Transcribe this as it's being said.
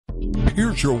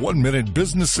Here's your 1-minute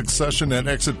business succession and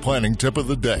exit planning tip of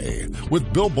the day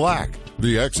with Bill Black,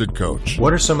 the Exit Coach.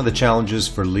 What are some of the challenges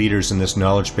for leaders in this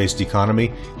knowledge-based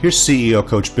economy? Here's CEO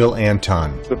Coach Bill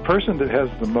Anton. The person that has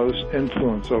the most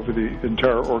influence over the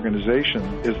entire organization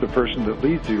is the person that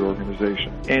leads the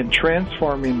organization. And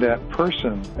transforming that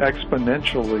person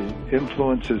exponentially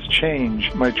influences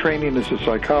change. My training as a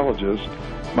psychologist,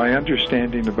 my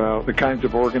understanding about the kinds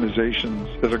of organizations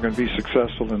that are going to be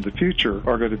successful in the future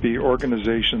are going to be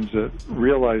organizations that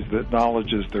realize that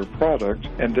knowledge is their product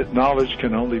and that knowledge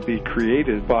can only be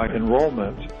created by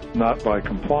enrollment, not by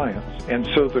compliance. And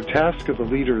so the task of the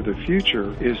leader of the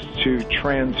future is to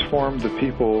transform the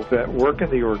people that work in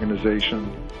the organization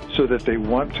so that they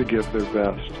want to give their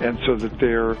best and so that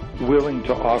they're willing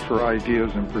to offer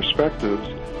ideas and perspectives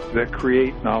that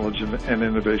create knowledge and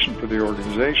innovation for the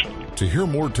organization. To hear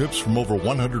more tips from over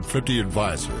 150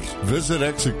 advisors, visit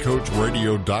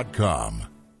exitcoachradio.com.